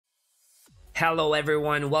Hello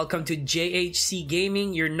everyone, welcome to JHC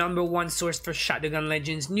Gaming, your #1 source for Shadowgun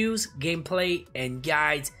Legends news, gameplay, and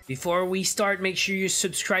guides. Before we start, make sure you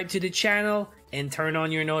subscribe to the channel and turn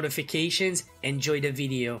on your notifications. Enjoy the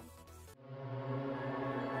video.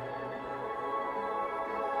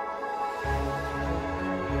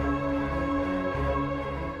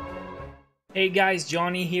 Hey guys,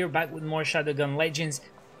 Johnny here, back with more Shadowgun Legends.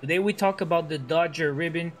 Today we talk about the Dodger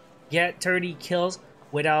Ribbon, get 30 kills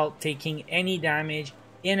without taking any damage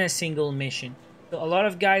in a single mission. So a lot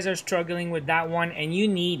of guys are struggling with that one, and you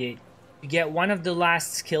need it. To get one of the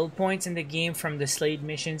last skill points in the game from the Slade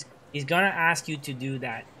missions, he's gonna ask you to do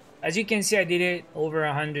that. As you can see, I did it over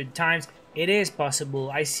 100 times. It is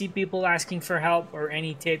possible. I see people asking for help or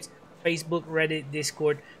any tips, Facebook, Reddit,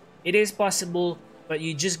 Discord. It is possible, but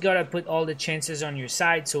you just gotta put all the chances on your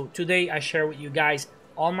side. So today I share with you guys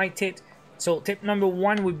all my tips. So tip number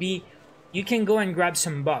 1 would be, you can go and grab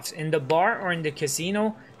some buffs in the bar or in the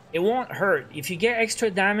casino. It won't hurt. If you get extra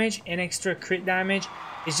damage and extra crit damage,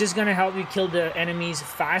 it's just gonna help you kill the enemies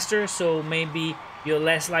faster, so maybe you're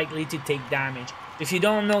less likely to take damage. If you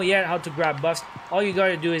don't know yet how to grab buffs, all you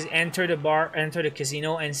gotta do is enter the bar, enter the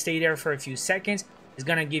casino, and stay there for a few seconds. It's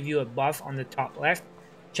gonna give you a buff on the top left.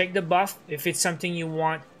 Check the buff. If it's something you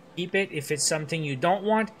want, keep it. If it's something you don't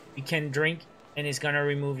want, you can drink and it's gonna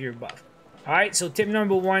remove your buff. Alright, so tip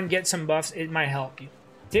number 1, get some buffs. It might help you.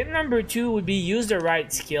 Tip number 2 would be use the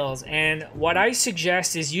right skills. And what I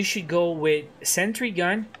suggest is you should go with Sentry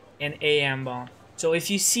Gun and AM Bomb. So if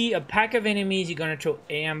you see a pack of enemies, you're going to throw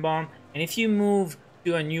AM Bomb. And if you move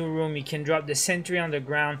to a new room, you can drop the Sentry on the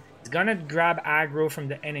ground. It's going to grab aggro from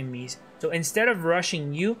the enemies. So instead of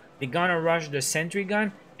rushing you, they're going to rush the Sentry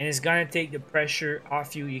Gun. And it's going to take the pressure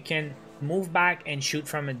off you. You can move back and shoot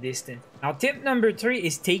from a distance. Now tip number 3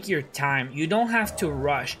 is take your time. You don't have to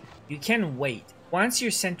rush. You can wait. Once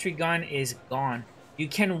your sentry gun is gone, you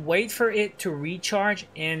can wait for it to recharge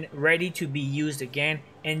and ready to be used again,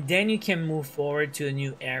 and then you can move forward to a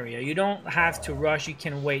new area. You don't have to rush. You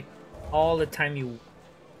can wait all the time you want.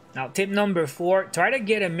 Now tip number 4, try to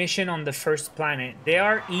get a mission on the first planet. They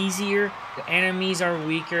are easier, the enemies are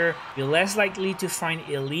weaker, you're less likely to find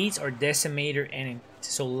elites or decimator enemies,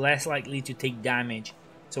 so less likely to take damage.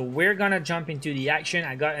 So we're gonna jump into the action.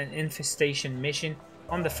 I got an infestation mission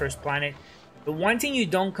on the first planet. The one thing you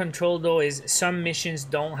don't control though is some missions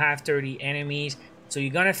don't have 30 enemies, so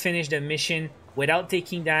you're gonna finish the mission without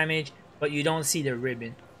taking damage, but you don't see the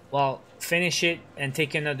ribbon. Well, finish it and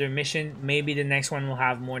take another mission. Maybe the next one will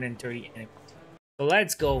have more than 30 enemies. So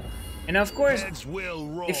let's go. And of course,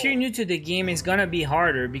 if you're new to the game, it's gonna be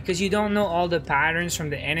harder because you don't know all the patterns from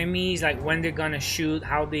the enemies, like when they're gonna shoot,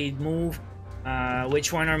 how they move,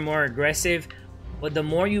 which one are more aggressive. But the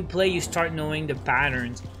more you play, you start knowing the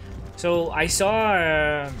patterns. So I saw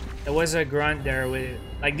there was a grunt there with,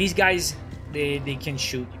 like, these guys, they can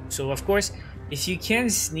shoot you. So of course, if you can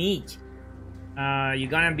sneak, you're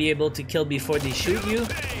gonna be able to kill before they shoot you,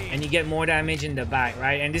 and you get more damage in the back,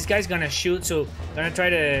 right? And this guy's gonna shoot, so gonna try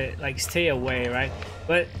to like stay away, right?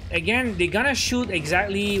 But again, they're gonna shoot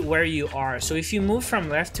exactly where you are. So if you move from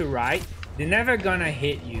left to right, they're never gonna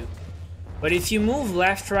hit you. But if you move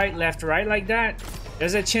left right like that,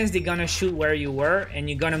 there's a chance they're gonna shoot where you were, and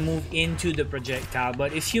you're gonna move into the projectile.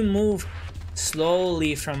 But if you move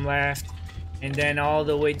slowly from left and then all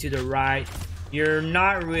the way to the right, you're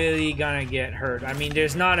not really gonna get hurt. I mean,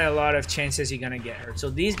 there's not a lot of chances you're gonna get hurt. So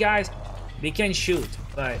these guys, they can shoot,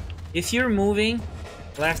 but if you're moving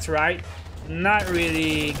left, right, not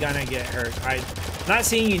really gonna get hurt, right? I'm not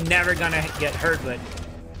saying you're never gonna get hurt, but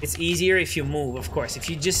it's easier if you move, of course. If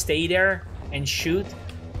you just stay there and shoot,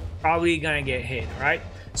 probably gonna get hit, right?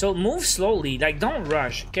 So move slowly, like don't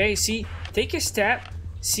rush, okay? See, take a step,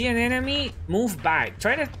 see an enemy, move back.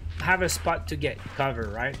 Try to have a spot to get cover,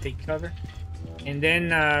 right? Take cover. And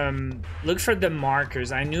then look for the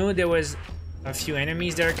markers. I knew there was a few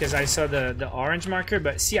enemies there because I saw the orange marker,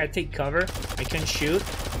 but see, I take cover, I can shoot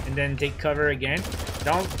and then take cover again.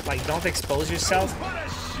 Don't expose yourself.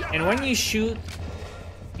 And when you shoot,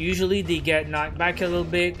 usually they get knocked back a little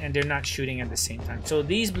bit and they're not shooting at the same time. So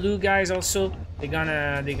these blue guys also, they're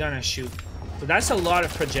gonna shoot. So that's a lot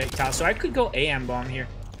of projectiles. So I could go AM bomb here.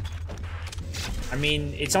 I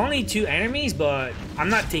mean, it's only 2 enemies, but I'm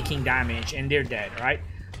not taking damage and they're dead, right?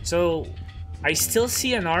 So I still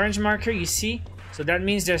see an orange marker, you see? So that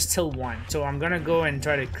means there's still 1. So I'm gonna go and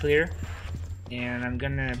try to clear, and I'm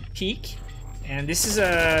gonna peek. And this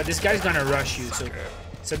guy's gonna rush you, so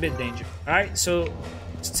it's a bit dangerous. All right, so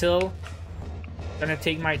still gonna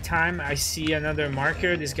take my time. I see another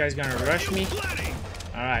marker. This guy's gonna rush me.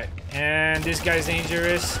 All right, and this guy's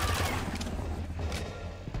dangerous.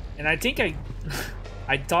 And I think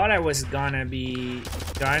I thought I was gonna be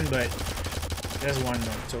done, but there's one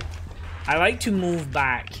more. So I like to move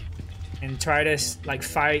back and try to like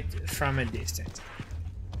fight from a distance.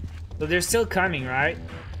 So they're still coming, right?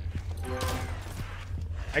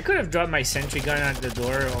 I could have dropped my sentry gun at the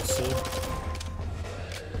door also.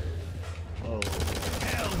 Oh,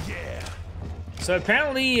 hell yeah. So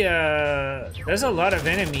apparently there's a lot of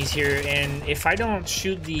enemies here, and if I don't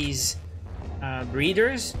shoot these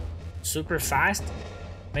breeders super fast,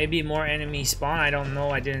 maybe more enemies spawn. I don't know,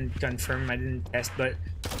 I didn't confirm, I didn't test, but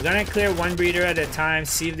we're gonna clear one breeder at a time,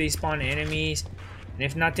 see if they spawn enemies, and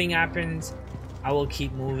if nothing happens, I will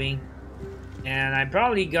keep moving. And I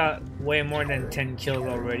probably got way more than 10 kills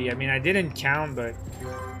already. I mean, I didn't count, but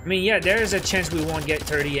I mean, yeah, there is a chance we won't get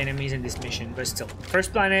 30 enemies in this mission, but still,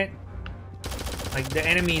 first planet, like, the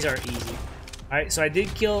enemies are easy. Alright, so I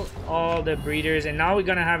did kill all the breeders, and now we're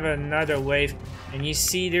gonna have another wave, and you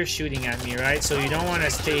see they're shooting at me, right? So you don't want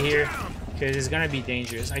to stay here because it's gonna be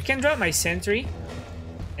dangerous. I can drop my sentry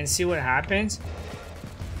and see what happens.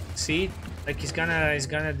 See, like, he's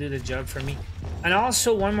gonna do the job for me. And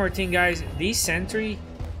also one more thing, guys, these sentry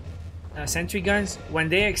guns, when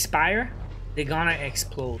they expire, they're gonna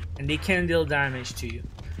explode and they can deal damage to you.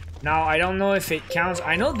 Now I don't know if it counts.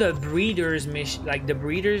 I know the breeders mission, like the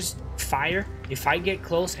breeders fire, if I get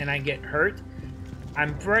close and I get hurt,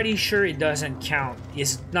 I'm pretty sure it doesn't count.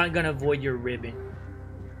 It's not gonna void your ribbon.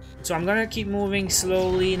 So I'm gonna keep moving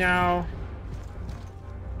slowly now.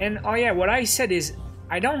 And oh yeah, what I said is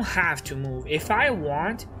I don't have to move. If I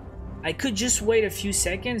want, I could just wait a few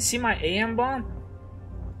seconds. See my AM bomb?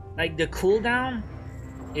 Like, the cooldown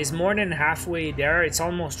is more than halfway there. It's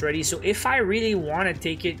almost ready. So if I really want to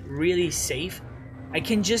take it really safe, I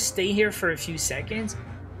can just stay here for a few seconds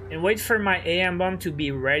and wait for my AM bomb to be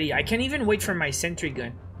ready. I can even wait for my sentry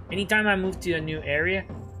gun. Anytime I move to a new area,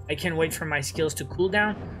 I can wait for my skills to cool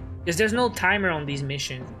down, because there's no timer on these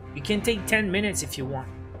missions. You can take 10 minutes if you want.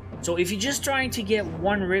 So if you're just trying to get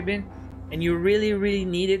one ribbon and you really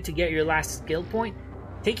need it to get your last skill point,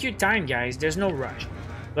 take your time, guys. There's no rush.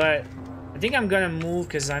 But I think I'm gonna move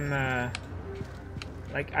because I'm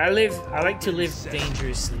like, I like to live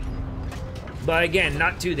dangerously, but again,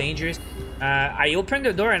 not too dangerous. I open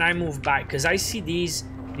the door and I move back because I see these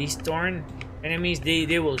thorn enemies.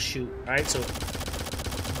 They will shoot, right? So,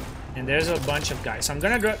 and there's a bunch of guys. So I'm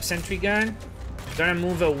gonna drop sentry gun. I'm gonna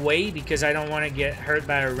move away because I don't want to get hurt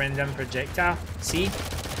by a random projectile. See,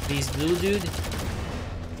 these blue dude,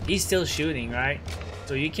 he's still shooting, right?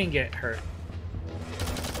 So you can get hurt.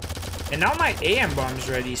 And now my AM bomb's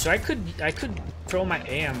ready, so I could throw my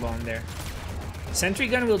AM bomb there. Sentry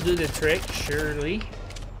gun will do the trick, surely.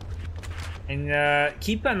 And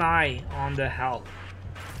keep an eye on the health.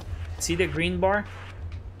 See the green bar?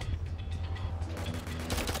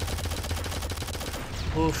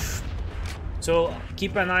 Oof. So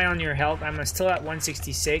keep an eye on your health. I'm still at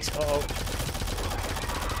 166. Uh-oh.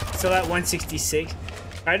 Still at 166.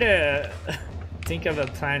 Try to think of a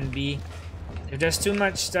plan B. If there's too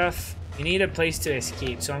much stuff, you need a place to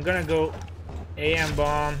escape. So I'm gonna go AM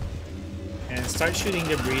bomb and start shooting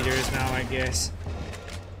the breeders now, I guess.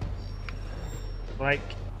 Like,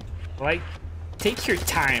 take your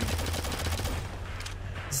time.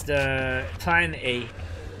 It's the plan A.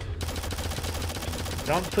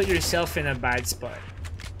 Don't put yourself in a bad spot.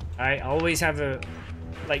 Alright, always have a,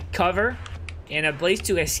 like, cover and a place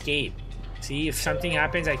to escape. See, if something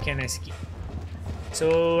happens, I can escape.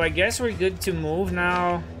 So I guess we're good to move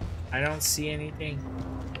now. I don't see anything.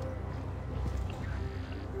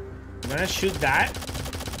 I'm gonna shoot that,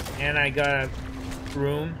 and I got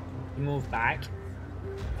room to move back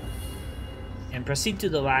and proceed to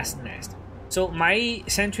the last nest. So my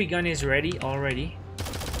sentry gun is ready already,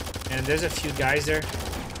 and there's a few guys there.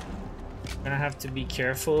 I'm gonna have to be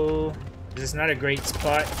careful. This is not a great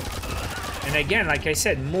spot. And again, like I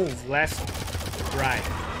said, move left, right,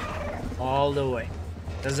 all the way.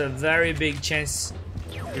 There's a very big chance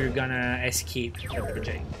you're gonna escape the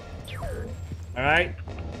project. Alright,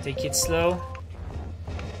 take it slow.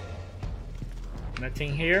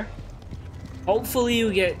 Nothing here. Hopefully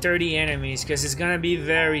you get 30 enemies, because it's gonna be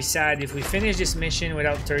very sad if we finish this mission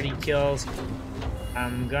without 30 kills.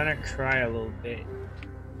 I'm gonna cry a little bit.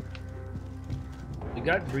 We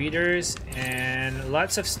got breeders and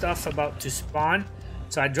lots of stuff about to spawn.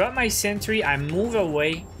 So I drop my sentry, I move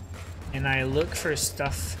away, and I look for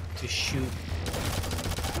stuff to shoot.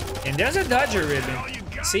 And there's a dodger ribbon.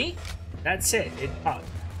 See? That's it. It popped.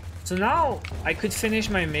 So now I could finish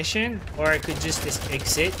my mission, or I could just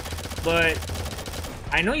exit. But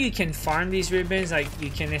I know you can farm these ribbons. Like,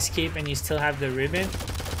 you can escape and you still have the ribbon,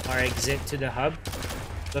 or exit to the hub.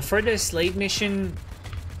 But for the Slade mission,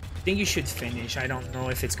 I think you should finish. I don't know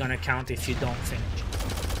if it's gonna count if you don't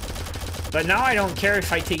finish. But now I don't care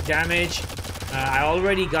if I take damage. I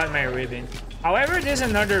already got my ribbon. However, there's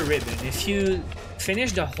another ribbon. If you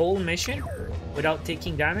finish the whole mission without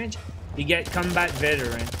taking damage, you get Combat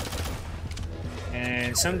Veteran.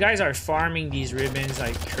 And some guys are farming these ribbons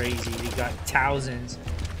like crazy. They got thousands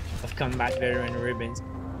of Combat Veteran ribbons.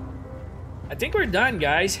 I think we're done,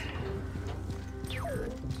 guys.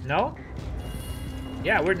 No?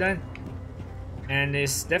 Yeah, we're done. And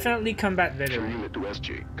it's definitely Combat Veteran. Unit to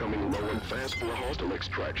SG, coming low and fast for hostile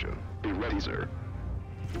extraction. Be ready, sir.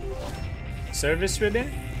 Service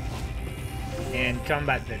ribbon and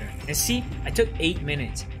Combat Veteran. And see, I took 8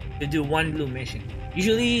 minutes to do one blue mission.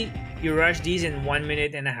 Usually you rush these in 1.5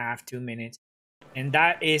 minutes, 2 minutes. And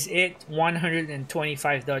that is it.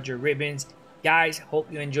 125 Dodger ribbons. Guys,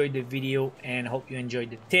 hope you enjoyed the video and hope you enjoyed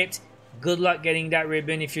the tips. Good luck getting that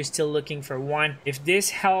ribbon if you're still looking for one. If this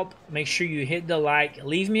helped, make sure you hit the like.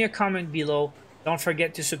 Leave me a comment below. Don't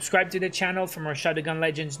forget to subscribe to the channel for more Shadowgun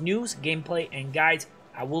Legends news, gameplay, and guides.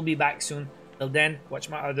 I will be back soon. Till then, watch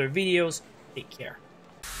my other videos. Take care.